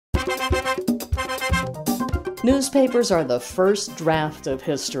Newspapers are the first draft of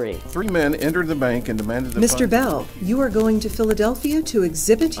history. 3 men entered the bank and demanded the Mr. Bell, you are going to Philadelphia to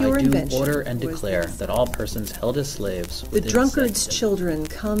exhibit your invention. I do order and declare that all persons held as slaves The drunkard's children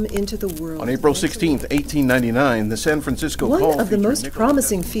come into the world. On April 16, 1899, the San Francisco Call One of the featured most Nicholas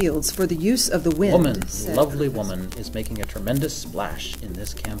promising fields for the use of the wind. Woman, lovely woman, is making a tremendous splash in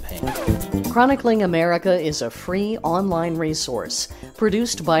this campaign. Chronicling America is a free online resource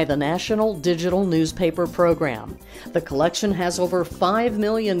produced by the National Digital Newspaper Program. The collection has over 5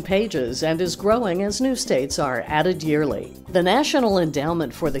 million pages and is growing as new states are added yearly. The National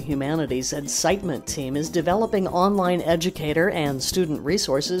Endowment for the Humanities Incitement Team is developing online educator and student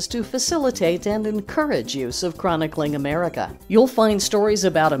resources to facilitate and encourage use of Chronicling America. You'll find stories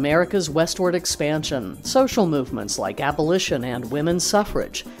about America's westward expansion, social movements like abolition and women's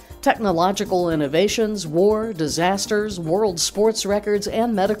suffrage, technological innovations, war, disasters, world sports records,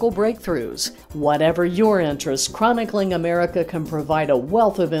 and medical breakthroughs. Whatever your interest, Chronicling America can provide a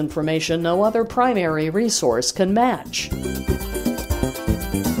wealth of information no other primary resource can match.